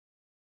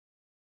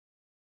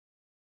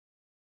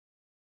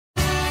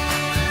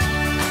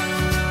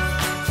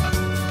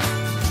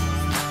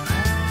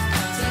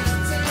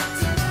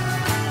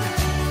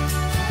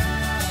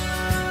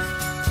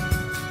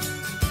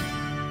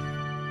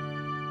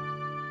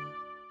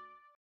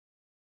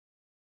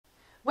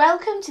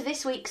Welcome to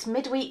this week's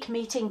Midweek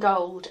Meeting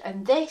Gold,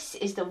 and this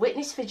is the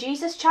Witness for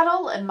Jesus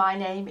channel, and my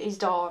name is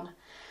Dawn.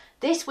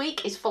 This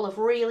week is full of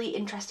really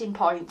interesting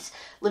points.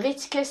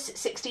 Leviticus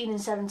 16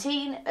 and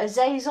 17,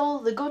 Azazel,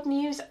 the good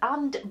news,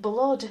 and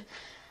blood.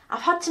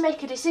 I've had to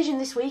make a decision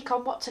this week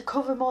on what to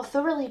cover more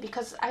thoroughly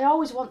because I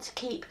always want to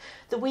keep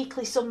the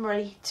weekly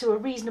summary to a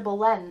reasonable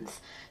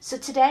length. So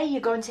today you're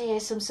going to hear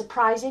some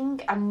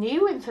surprising and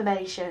new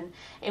information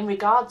in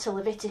regard to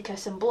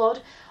Leviticus and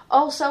blood,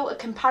 also a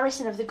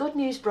comparison of the Good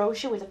News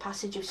brochure with a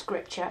passage of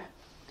scripture.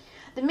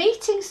 The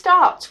meeting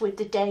starts with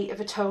the Day of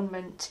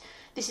Atonement.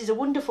 This is a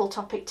wonderful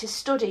topic to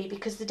study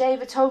because the Day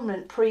of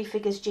Atonement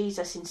prefigures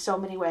Jesus in so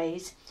many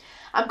ways.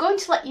 I'm going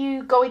to let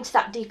you go into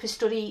that deeper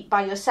study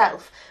by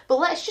yourself, but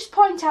let's just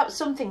point out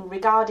something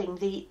regarding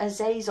the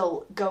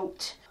Azazel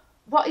goat.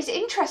 What is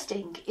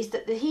interesting is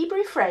that the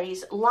Hebrew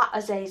phrase La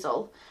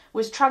Azazel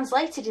was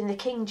translated in the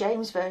King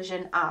James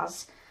Version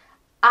as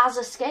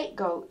a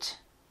scapegoat,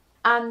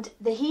 and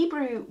the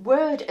Hebrew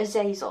word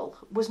Azazel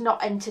was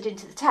not entered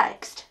into the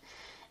text.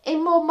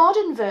 In more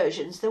modern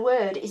versions, the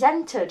word is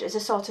entered as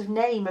a sort of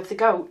name of the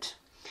goat.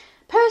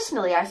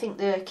 Personally, I think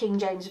the King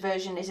James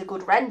Version is a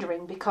good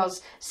rendering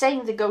because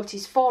saying the goat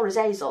is for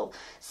Azazel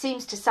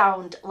seems to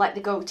sound like the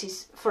goat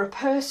is for a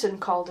person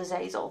called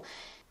Azazel.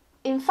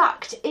 In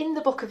fact, in the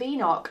Book of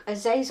Enoch,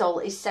 Azazel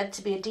is said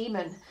to be a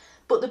demon,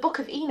 but the Book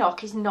of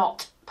Enoch is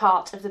not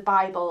part of the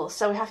Bible,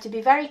 so we have to be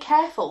very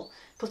careful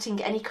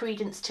putting any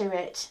credence to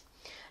it.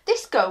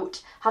 This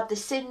goat had the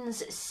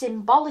sins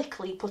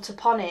symbolically put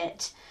upon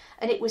it,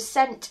 and it was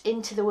sent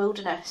into the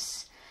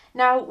wilderness.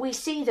 Now, we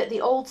see that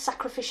the old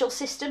sacrificial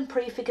system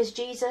prefigures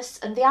Jesus,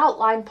 and the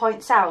outline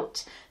points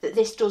out that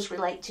this does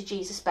relate to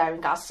Jesus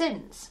bearing our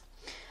sins.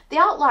 The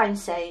outline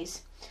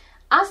says,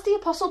 as the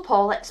Apostle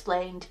Paul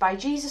explained, by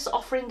Jesus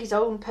offering his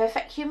own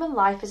perfect human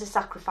life as a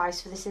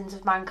sacrifice for the sins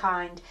of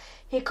mankind,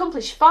 he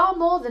accomplished far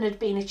more than had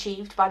been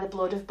achieved by the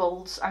blood of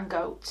bulls and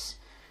goats.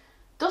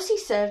 Thus he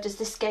served as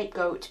the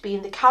scapegoat,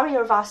 being the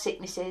carrier of our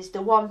sicknesses,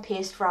 the one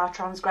pierced for our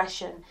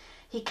transgression.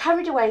 He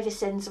carried away the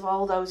sins of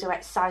all those who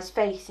exercised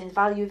faith in the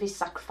value of his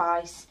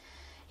sacrifice.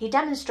 He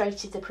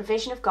demonstrated the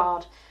provision of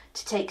God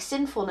to take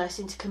sinfulness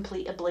into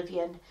complete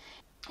oblivion.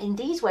 In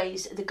these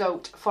ways, the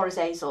goat for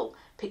Azazel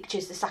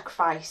pictures the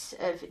sacrifice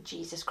of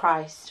Jesus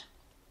Christ.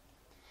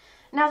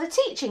 Now, the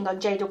teaching on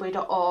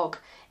jw.org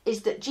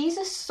is that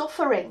Jesus'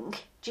 suffering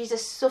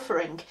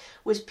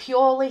was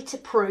purely to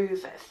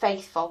prove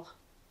faithful.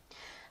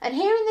 And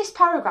here in this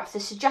paragraph, the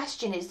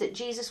suggestion is that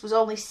Jesus was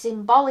only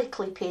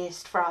symbolically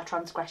pierced for our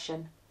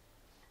transgression.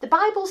 The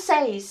Bible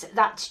says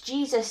that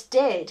Jesus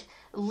did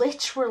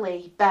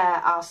literally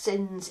bear our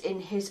sins in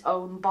his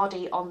own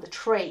body on the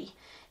tree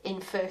in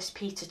 1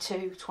 Peter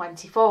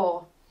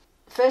 2:24.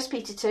 1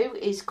 Peter 2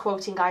 is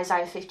quoting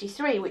Isaiah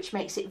 53, which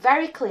makes it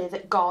very clear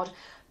that God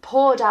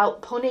poured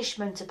out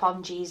punishment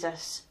upon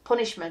Jesus,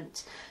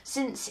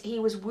 since he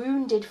was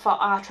wounded for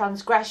our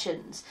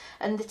transgressions,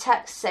 and the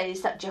text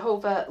says that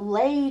Jehovah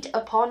laid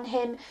upon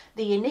him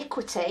the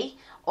iniquity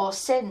or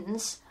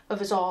sins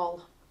of us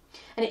all.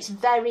 And it's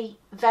very,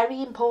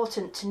 very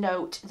important to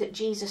note that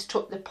Jesus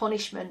took the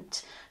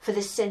punishment for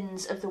the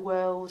sins of the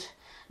world,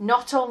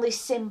 not only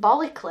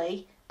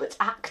symbolically, but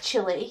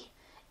actually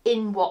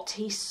in what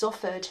he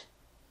suffered.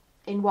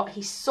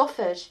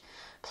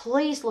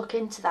 Please look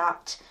into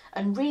that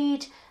and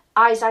read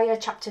Isaiah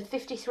chapter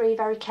 53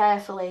 very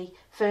carefully,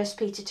 1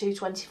 Peter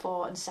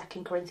 2:24 and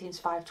 2 Corinthians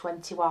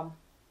 5:21.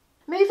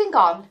 Moving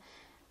on,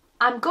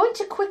 I'm going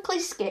to quickly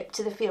skip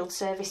to the field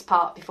service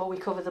part before we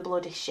cover the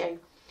blood issue.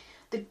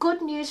 The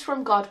Good News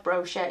from God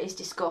brochure is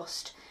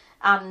discussed,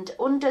 and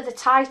under the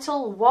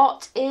title,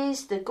 What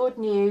is the Good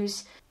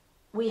News?,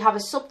 we have a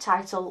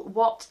subtitle,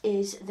 What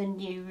is the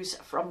News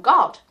from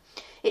God?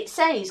 It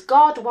says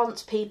God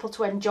wants people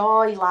to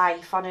enjoy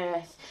life on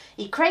earth.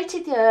 He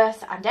created the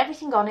earth and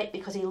everything on it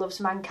because he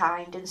loves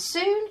mankind, and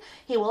soon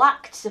he will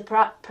act to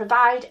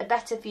provide a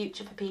better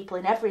future for people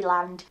in every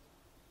land.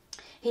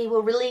 He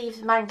will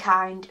relieve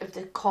mankind of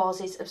the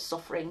causes of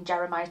suffering,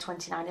 Jeremiah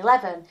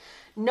 29:11.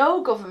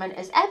 No government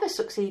has ever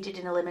succeeded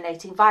in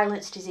eliminating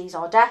violence, disease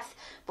or death,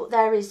 but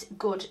there is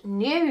good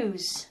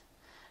news.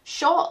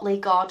 Shortly,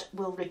 God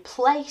will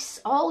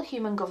replace all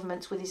human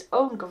governments with his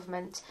own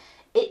government.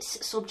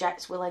 Its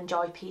subjects will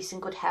enjoy peace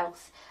and good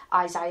health,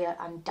 Isaiah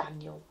and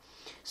Daniel.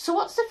 So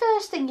what's the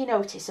first thing you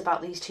notice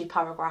about these two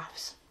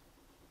paragraphs?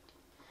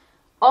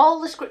 All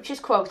the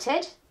scriptures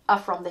quoted are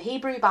from the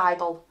Hebrew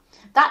Bible.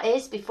 That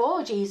is,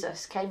 before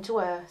Jesus came to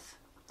earth.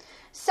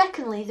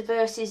 Secondly, the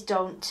verses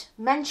don't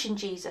mention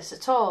Jesus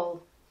at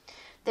all.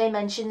 They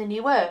mention the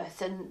new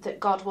earth and that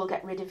God will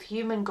get rid of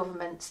human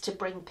governments to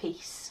bring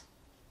peace.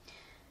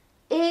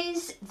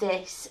 Is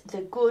this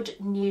the good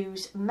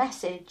news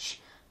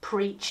message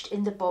preached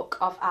in the book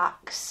of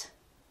Acts?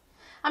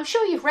 I'm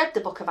sure you've read the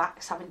book of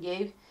Acts, haven't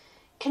you?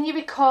 Can you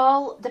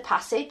recall the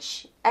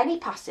passage, any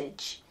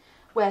passage,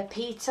 where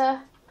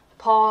Peter,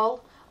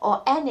 Paul,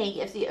 or any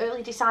of the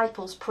early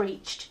disciples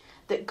preached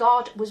that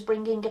God was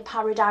bringing a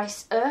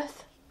paradise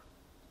earth?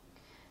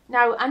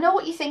 Now, I know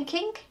what you're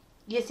thinking.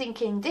 You're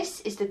thinking this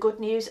is the good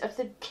news of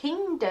the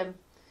kingdom,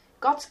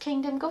 God's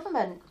kingdom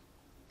government.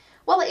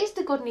 Well, it is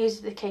the good news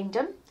of the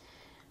kingdom,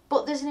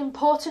 but there's an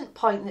important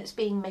point that's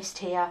being missed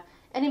here,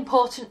 an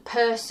important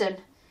person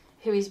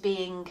who is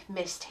being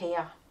missed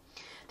here.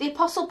 The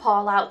Apostle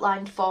Paul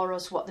outlined for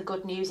us what the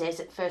good news is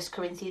at 1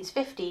 Corinthians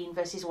 15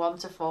 verses 1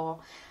 to 4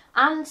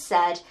 and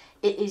said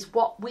it is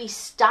what we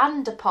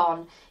stand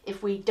upon.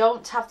 If we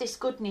don't have this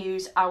good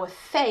news, our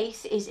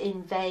faith is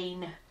in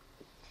vain.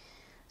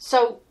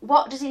 So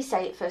what does he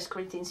say at 1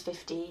 Corinthians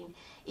 15?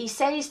 He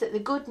says that the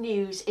good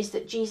news is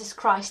that Jesus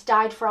Christ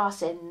died for our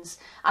sins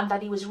and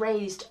that he was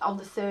raised on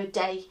the third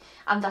day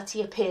and that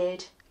he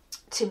appeared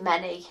to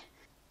many.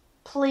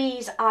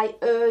 Please, I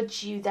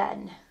urge you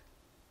then,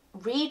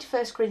 read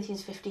 1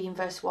 Corinthians 15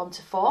 verse 1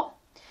 to 4,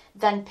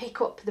 then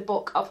pick up the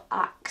book of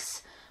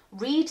Acts.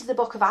 Read the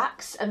book of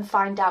Acts and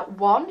find out,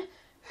 1,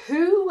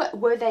 who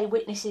were they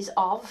witnesses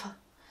of?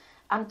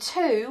 And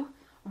 2,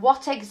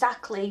 what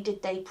exactly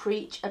did they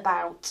preach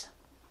about?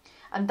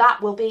 And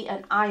that will be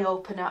an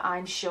eye-opener,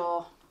 I'm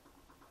sure.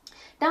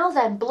 Now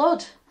then,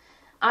 blood.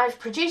 I've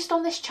produced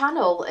on this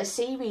channel a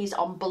series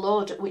on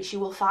blood, which you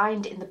will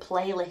find in the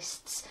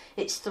playlists.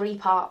 It's 3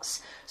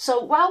 parts.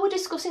 So while we're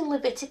discussing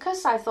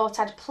Leviticus, I thought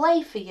I'd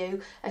play for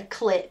you a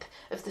clip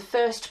of the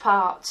first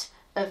part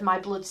of my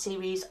blood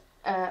series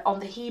on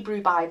the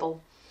Hebrew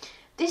Bible.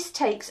 This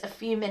takes a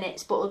few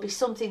minutes, but will be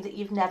something that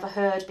you've never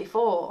heard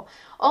before.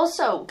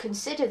 Also,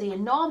 consider the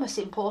enormous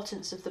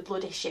importance of the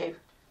blood issue.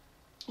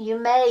 You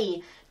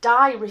may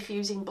die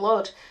refusing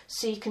blood,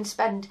 so you can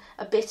spend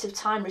a bit of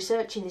time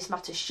researching this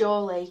matter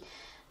surely.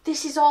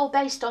 This is all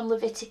based on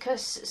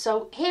Leviticus,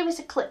 so here is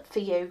a clip for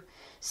you.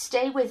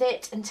 Stay with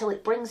it until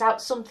it brings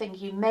out something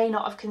you may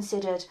not have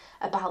considered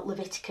about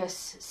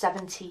Leviticus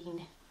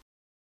 17.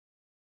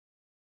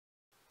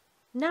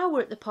 Now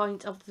we're at the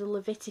point of the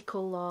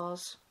Levitical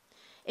laws.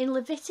 In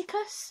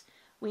Leviticus,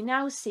 we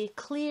now see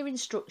clear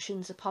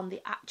instructions upon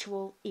the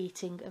actual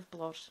eating of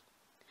blood.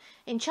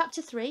 In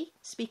chapter 3,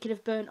 speaking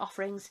of burnt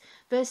offerings,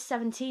 verse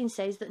 17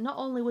 says that not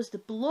only was the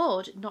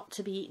blood not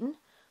to be eaten,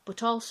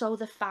 but also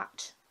the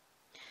fat.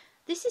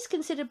 This is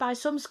considered by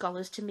some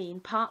scholars to mean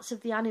parts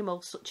of the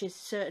animal, such as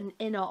certain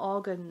inner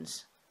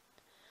organs.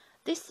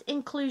 This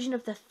inclusion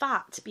of the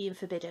fat being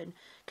forbidden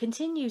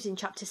continues in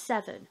chapter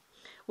 7,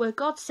 where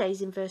God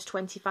says in verse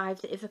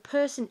 25 that if a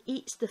person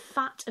eats the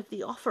fat of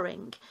the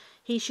offering,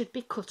 he should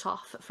be cut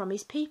off from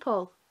his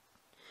people.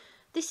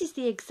 This is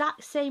the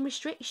exact same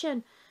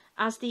restriction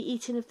as the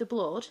eating of the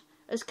blood,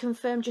 as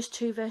confirmed just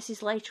 2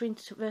 verses later in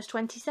verse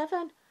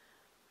 27.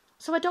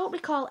 So I don't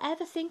recall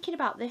ever thinking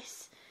about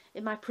this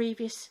in my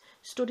previous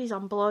studies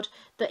on blood,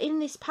 that in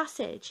this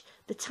passage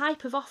the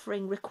type of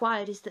offering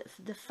required is that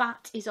the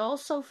fat is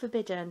also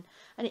forbidden,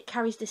 and it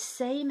carries the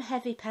same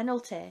heavy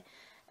penalty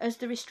as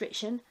the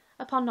restriction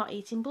upon not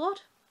eating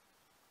blood.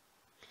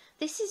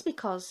 This is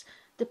because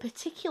the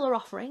particular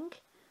offering,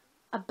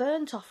 a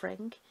burnt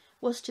offering,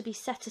 was to be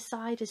set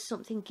aside as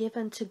something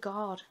given to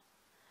God.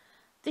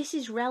 This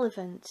is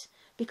relevant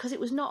because it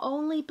was not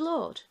only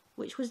blood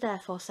which was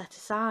therefore set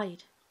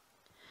aside.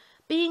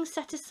 Being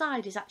set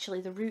aside is actually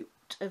the root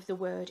of the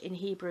word in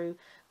Hebrew,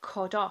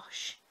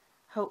 kodosh.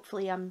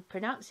 Hopefully I'm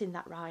pronouncing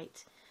that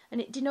right. And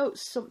it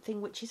denotes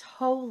something which is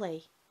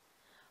holy.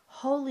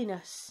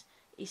 Holiness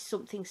is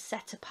something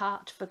set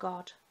apart for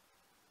God.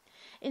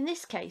 In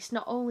this case,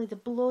 not only the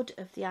blood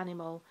of the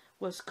animal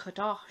was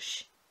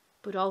kadosh,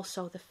 but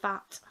also the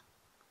fat.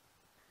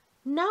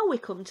 Now we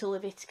come to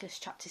Leviticus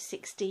chapter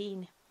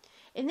 16.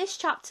 In this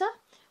chapter,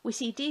 we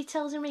see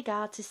details in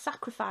regard to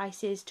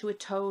sacrifices to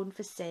atone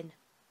for sin.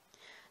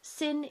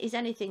 Sin is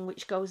anything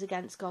which goes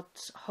against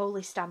God's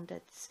holy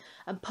standards,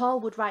 and Paul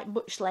would write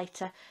much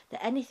later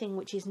that anything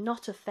which is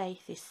not of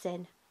faith is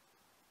sin.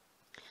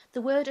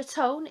 The word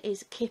atone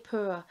is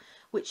kippur,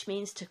 which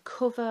means to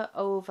cover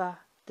over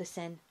the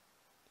sin.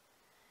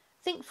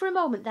 Think for a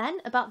moment then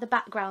about the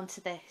background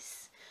to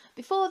this.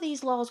 Before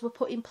these laws were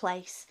put in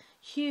place,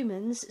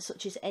 humans,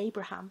 such as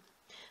Abraham,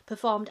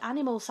 performed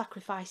animal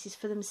sacrifices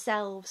for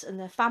themselves and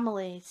their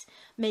families,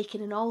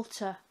 making an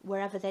altar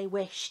wherever they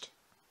wished.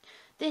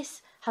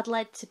 This had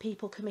led to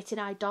people committing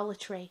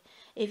idolatry.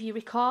 If you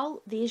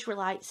recall, the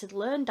Israelites had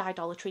learned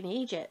idolatry in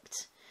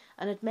Egypt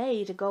and had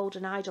made a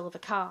golden idol of a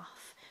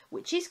calf,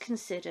 which is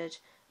considered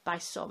by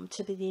some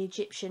to be the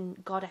Egyptian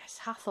goddess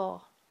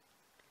Hathor.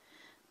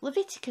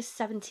 Leviticus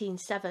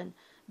 17:7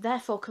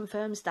 therefore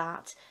confirms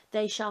that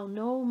they shall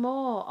no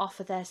more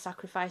offer their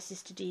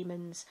sacrifices to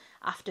demons,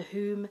 after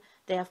whom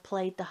they have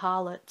played the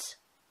harlot.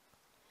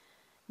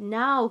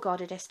 Now God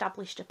had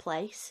established a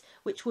place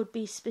which would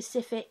be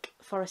specific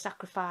for a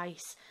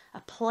sacrifice,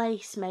 a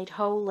place made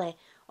holy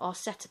or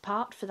set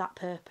apart for that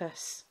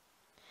purpose.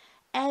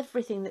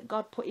 Everything that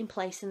God put in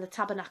place in the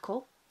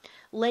tabernacle,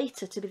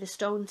 later to be the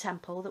stone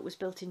temple that was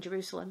built in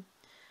Jerusalem,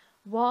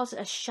 was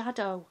a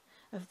shadow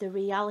of the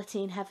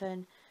reality in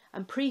heaven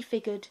and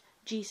prefigured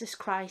Jesus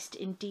Christ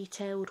in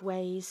detailed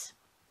ways.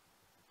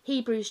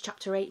 Hebrews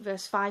chapter 8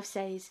 verse 5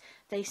 says,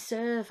 they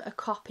serve a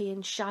copy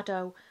and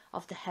shadow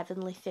of the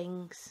heavenly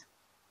things.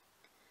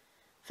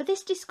 For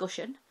this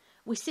discussion,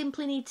 we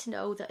simply need to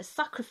know that a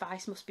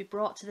sacrifice must be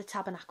brought to the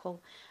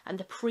tabernacle and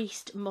the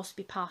priest must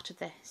be part of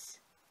this.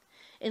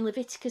 In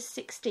Leviticus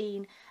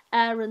 16,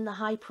 Aaron the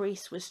high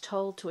priest was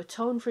told to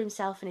atone for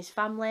himself and his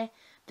family,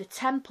 the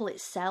temple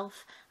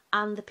itself,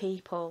 and the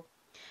people.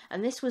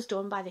 And this was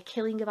done by the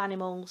killing of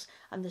animals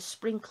and the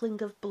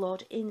sprinkling of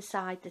blood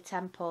inside the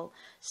temple,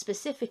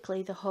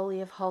 specifically the Holy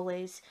of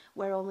Holies,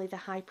 where only the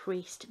high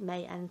priest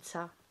may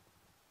enter.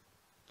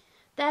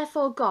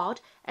 Therefore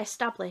God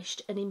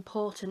established an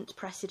important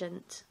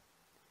precedent.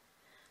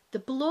 The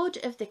blood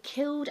of the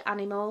killed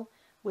animal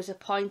was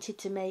appointed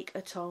to make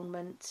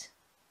atonement.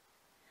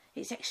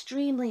 It's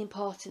extremely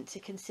important to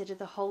consider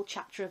the whole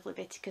chapter of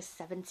Leviticus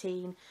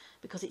 17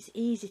 because it's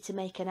easy to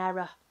make an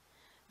error.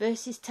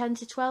 Verses 10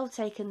 to 12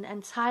 taken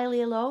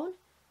entirely alone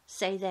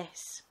say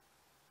this: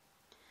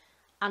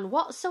 "And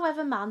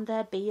whatsoever man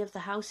there be of the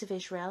house of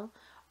Israel,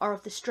 or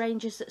of the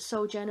strangers that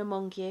sojourn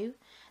among you,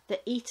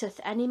 that eateth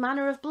any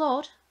manner of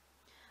blood,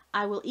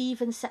 I will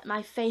even set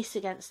my face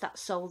against that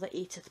soul that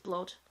eateth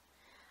blood.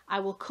 I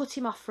will cut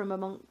him off from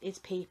among his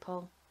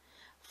people.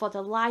 For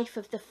the life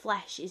of the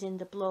flesh is in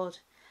the blood,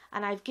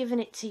 and I have given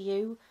it to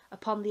you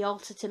upon the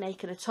altar to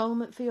make an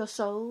atonement for your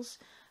souls,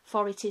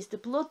 for it is the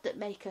blood that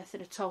maketh an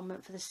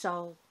atonement for the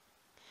soul.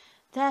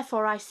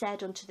 Therefore I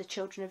said unto the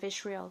children of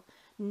Israel,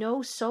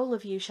 no soul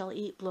of you shall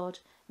eat blood,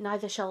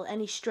 neither shall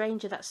any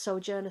stranger that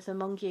sojourneth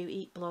among you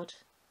eat blood."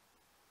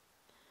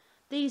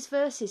 These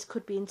verses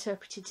could be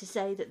interpreted to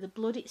say that the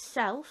blood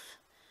itself,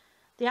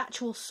 the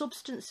actual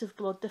substance of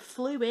blood, the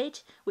fluid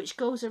which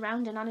goes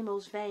around an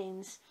animal's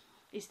veins,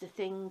 is the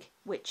thing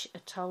which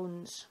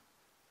atones.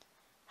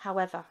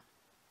 However,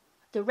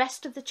 the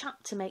rest of the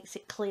chapter makes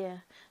it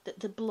clear that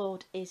the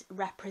blood is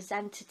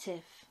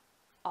representative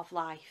of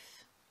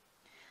life.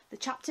 The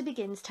chapter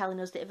begins telling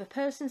us that if a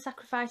person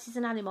sacrifices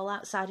an animal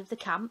outside of the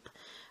camp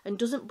and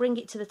doesn't bring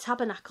it to the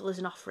tabernacle as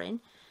an offering,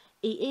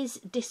 he is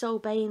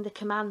disobeying the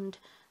command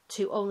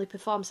to only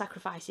perform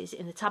sacrifices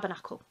in the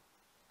tabernacle.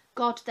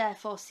 God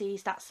therefore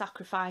sees that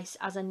sacrifice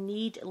as a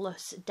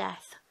needless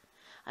death,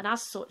 and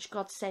as such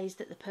God says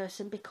that the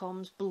person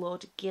becomes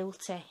blood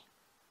guilty.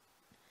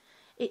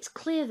 It's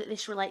clear that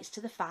this relates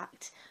to the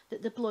fact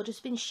that the blood has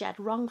been shed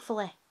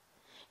wrongfully.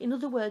 In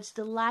other words,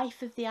 the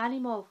life of the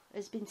animal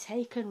has been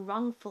taken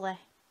wrongfully.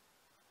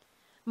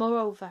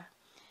 Moreover,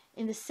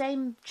 in the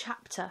same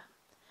chapter,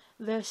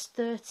 verse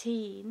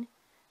 13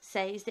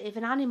 says that if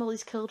an animal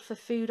is killed for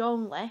food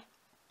only,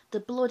 the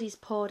blood is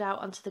poured out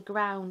onto the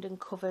ground and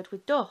covered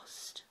with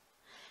dust.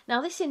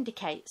 Now this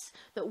indicates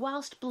that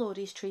whilst blood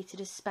is treated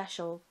as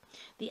special,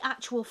 the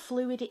actual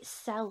fluid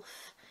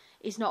itself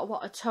is not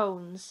what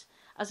atones,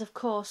 as of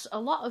course a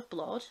lot of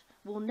blood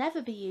will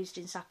never be used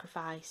in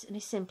sacrifice and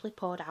is simply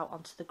poured out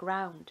onto the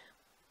ground.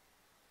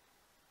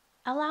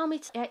 Allow me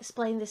to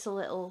explain this a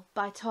little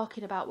by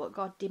talking about what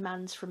God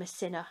demands from a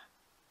sinner.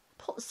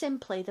 Put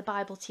simply, the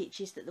Bible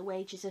teaches that the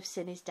wages of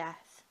sin is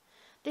death.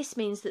 This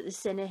means that the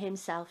sinner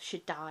himself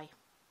should die.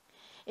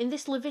 In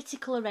this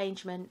Levitical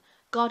arrangement,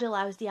 God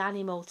allows the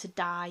animal to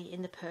die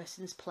in the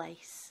person's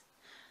place.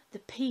 The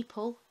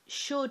people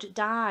should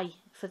die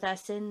for their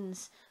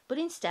sins, but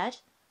instead,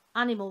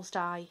 animals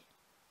die.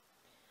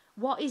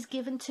 What is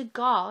given to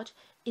God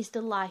is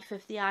the life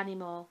of the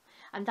animal,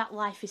 and that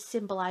life is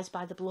symbolised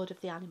by the blood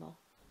of the animal.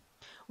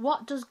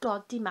 What does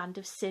God demand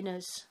of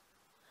sinners?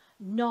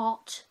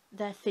 Not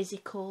their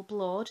physical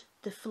blood,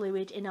 the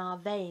fluid in our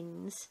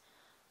veins,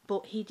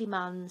 but he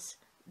demands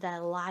their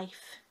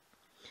life.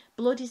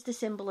 Blood is the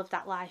symbol of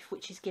that life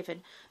which is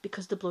given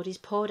because the blood is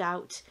poured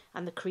out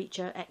and the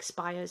creature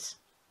expires.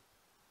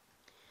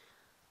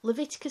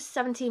 Leviticus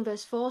 17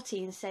 verse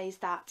 14 says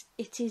that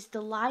it is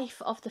the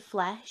life of the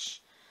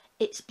flesh,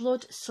 its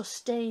blood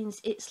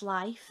sustains its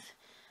life.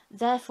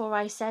 Therefore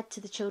I said to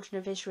the children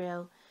of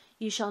Israel,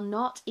 you shall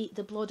not eat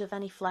the blood of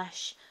any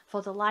flesh,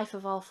 for the life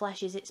of all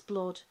flesh is its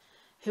blood.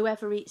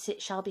 Whoever eats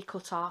it shall be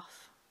cut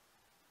off.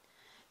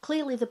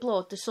 Clearly the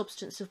blood, the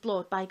substance of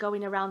blood, by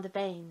going around the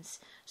veins,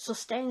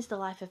 sustains the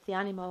life of the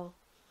animal.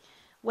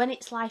 When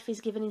its life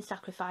is given in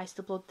sacrifice,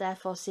 the blood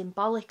therefore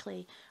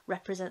symbolically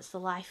represents the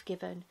life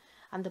given,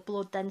 and the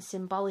blood then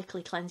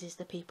symbolically cleanses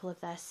the people of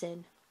their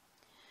sin.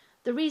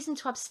 The reason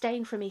to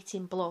abstain from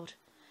eating blood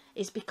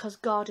is because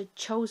God had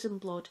chosen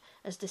blood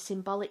as the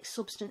symbolic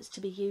substance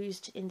to be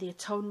used in the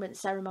atonement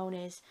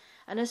ceremonies,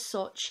 and as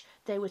such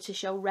they were to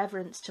show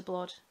reverence to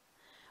blood.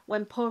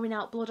 When pouring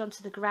out blood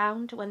onto the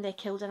ground when they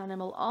killed an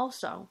animal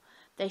also,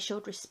 they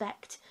showed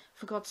respect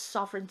for God's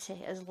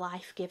sovereignty as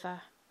life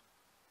giver.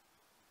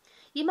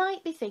 You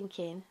might be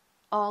thinking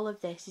all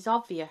of this is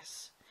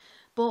obvious,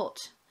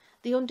 but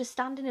the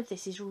understanding of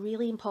this is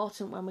really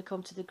important when we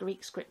come to the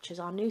Greek scriptures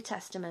or New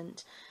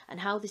Testament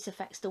and how this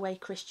affects the way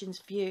Christians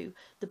view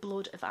the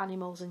blood of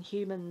animals and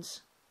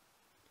humans.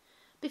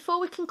 Before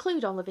we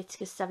conclude on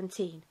Leviticus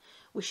 17,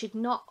 we should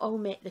not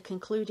omit the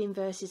concluding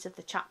verses of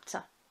the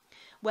chapter,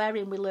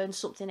 wherein we learn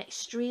something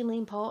extremely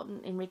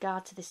important in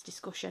regard to this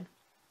discussion.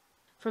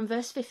 From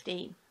verse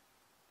 15,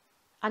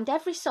 "And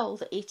every soul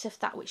that eateth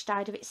that which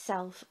died of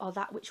itself, or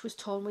that which was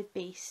torn with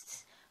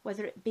beasts,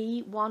 whether it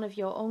be one of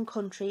your own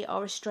country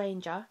or a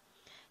stranger,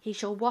 he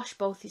shall wash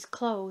both his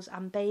clothes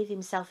and bathe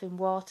himself in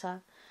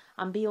water,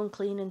 and be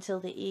unclean until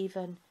the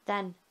even,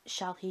 then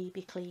shall he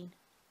be clean.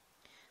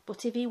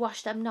 But if he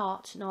wash them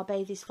not, nor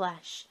bathe his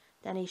flesh,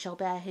 then he shall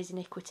bear his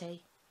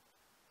iniquity.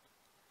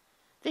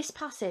 This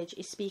passage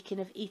is speaking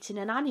of eating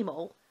an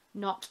animal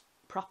not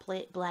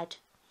properly bled,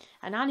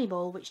 an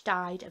animal which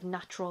died of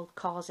natural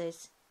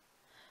causes.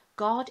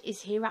 God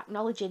is here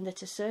acknowledging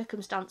that a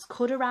circumstance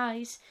could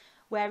arise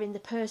wherein the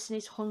person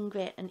is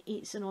hungry and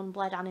eats an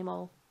unbled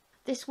animal.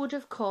 This would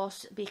of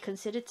course be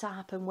considered to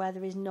happen where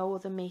there is no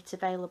other meat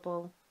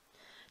available.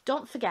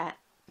 Don't forget,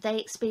 they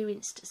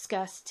experienced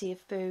scarcity of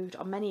food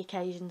on many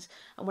occasions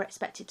and were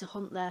expected to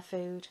hunt their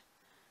food.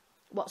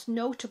 What's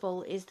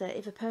notable is that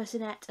if a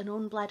person ate an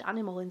unbled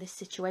animal in this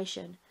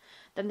situation,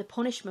 then the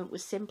punishment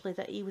was simply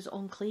that he was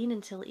unclean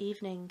until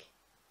evening.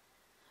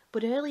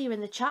 But earlier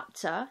in the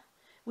chapter,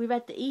 we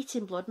read that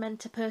eating blood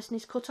meant a person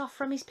is cut off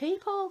from his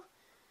people.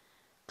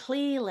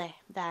 Clearly,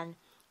 then,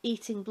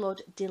 eating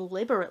blood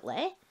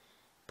deliberately,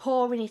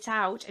 pouring it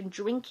out and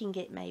drinking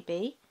it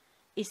maybe,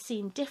 is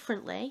seen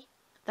differently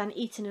than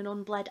eating an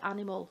unbled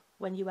animal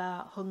when you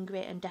are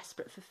hungry and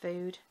desperate for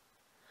food.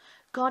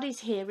 God is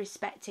here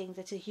respecting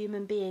that a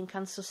human being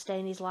can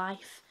sustain his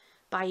life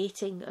by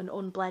eating an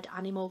unbled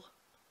animal.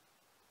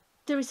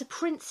 There is a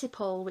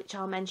principle which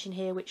I'll mention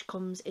here which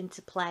comes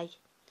into play.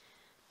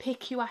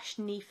 Pikuash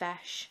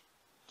nefesh.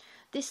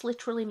 This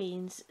literally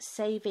means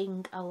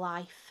saving a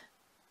life.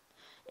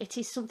 It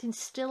is something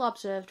still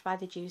observed by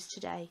the Jews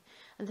today,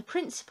 and the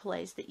principle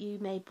is that you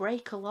may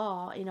break a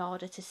law in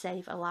order to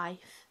save a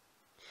life.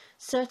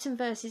 Certain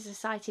verses are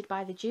cited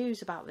by the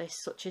Jews about this,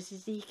 such as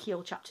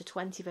Ezekiel chapter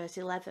 20 verse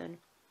 11,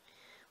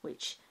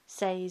 which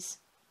says,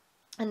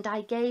 "And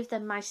I gave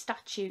them my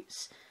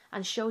statutes,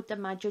 and showed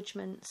them my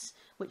judgments,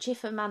 which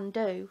if a man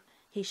do,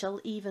 he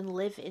shall even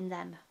live in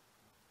them."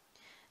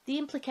 The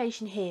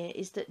implication here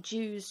is that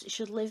Jews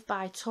should live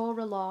by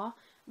Torah law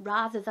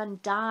rather than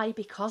die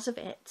because of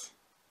it.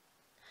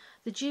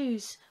 The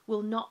Jews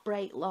will not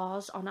break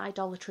laws on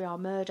idolatry or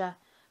murder,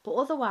 but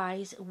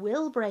otherwise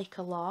will break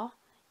a law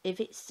if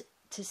it's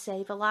to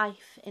save a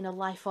life in a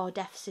life or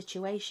death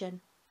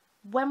situation.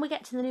 When we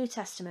get to the New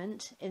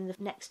Testament, in the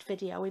next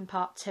video in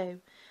part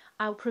 2,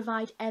 I'll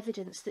provide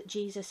evidence that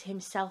Jesus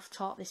himself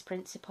taught this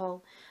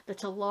principle,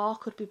 that a law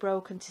could be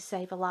broken to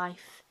save a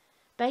life.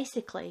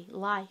 Basically,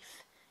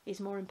 life is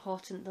more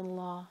important than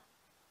law.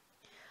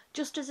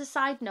 Just as a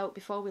side note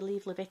before we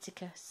leave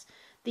Leviticus,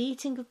 the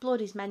eating of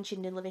blood is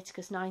mentioned in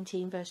Leviticus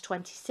 19 verse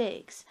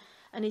 26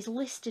 and is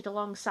listed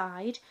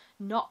alongside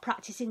not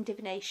practicing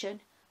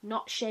divination,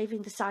 not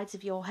shaving the sides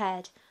of your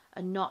head,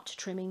 and not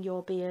trimming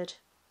your beard.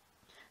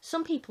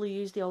 Some people who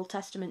use the Old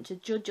Testament to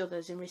judge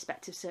others in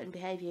respect of certain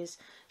behaviours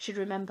should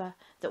remember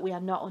that we are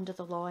not under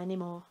the law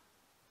anymore.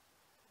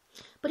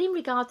 But in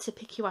regard to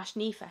Pikuash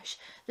nefesh,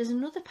 there's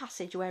another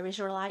passage where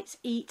Israelites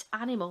eat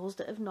animals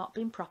that have not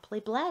been properly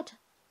bled.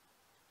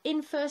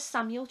 In 1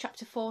 Samuel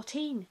chapter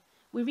 14,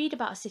 we read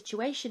about a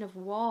situation of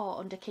war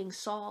under King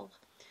Saul,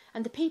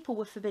 and the people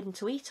were forbidden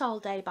to eat all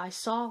day by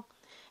Saul.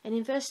 And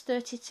in verse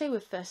 32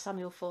 of 1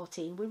 Samuel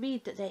 14, we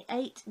read that they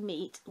ate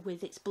meat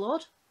with its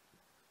blood.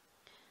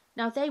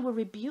 Now they were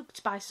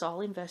rebuked by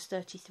Saul in verse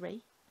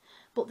 33,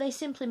 but they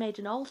simply made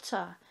an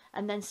altar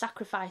and then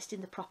sacrificed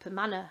in the proper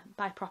manner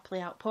by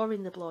properly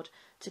outpouring the blood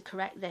to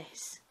correct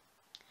this.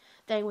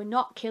 They were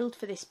not killed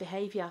for this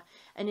behaviour,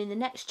 and in the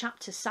next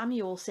chapter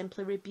Samuel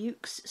simply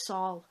rebukes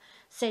Saul,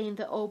 saying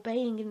that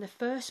obeying in the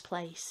first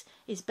place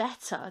is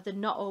better than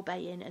not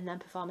obeying and then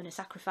performing a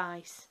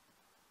sacrifice.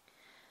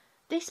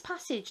 This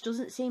passage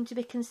doesn't seem to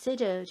be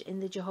considered in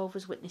the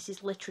Jehovah's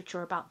Witnesses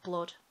literature about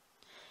blood.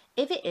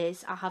 If it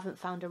is, I haven't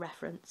found a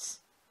reference.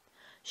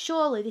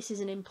 Surely this is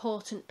an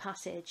important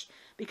passage,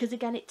 because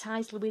again it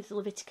ties with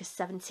Leviticus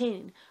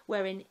 17,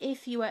 wherein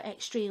if you are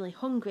extremely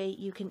hungry,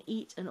 you can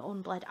eat an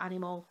unbled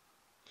animal.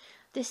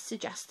 This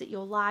suggests that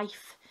your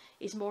life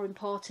is more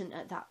important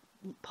at that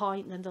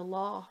point than the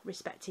law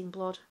respecting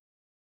blood.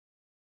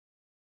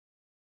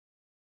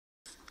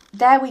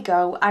 There we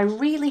go. I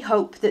really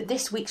hope that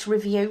this week's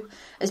review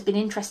has been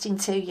interesting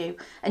to you.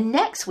 And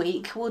next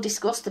week we'll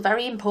discuss the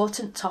very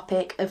important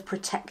topic of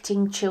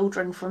protecting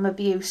children from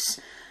abuse.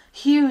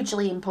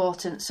 Hugely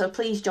important, so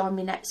please join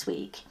me next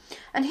week.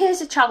 And here's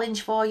a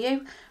challenge for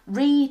you.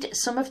 Read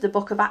some of the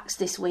book of Acts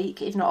this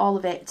week, if not all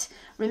of it.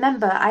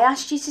 Remember, I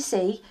asked you to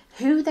see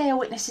who they are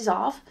witnesses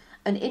of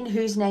and in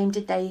whose name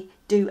did they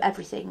do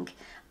everything.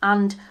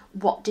 And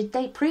what did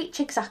they preach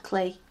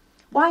exactly?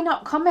 Why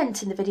not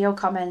comment in the video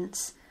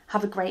comments?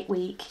 Have a great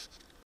week.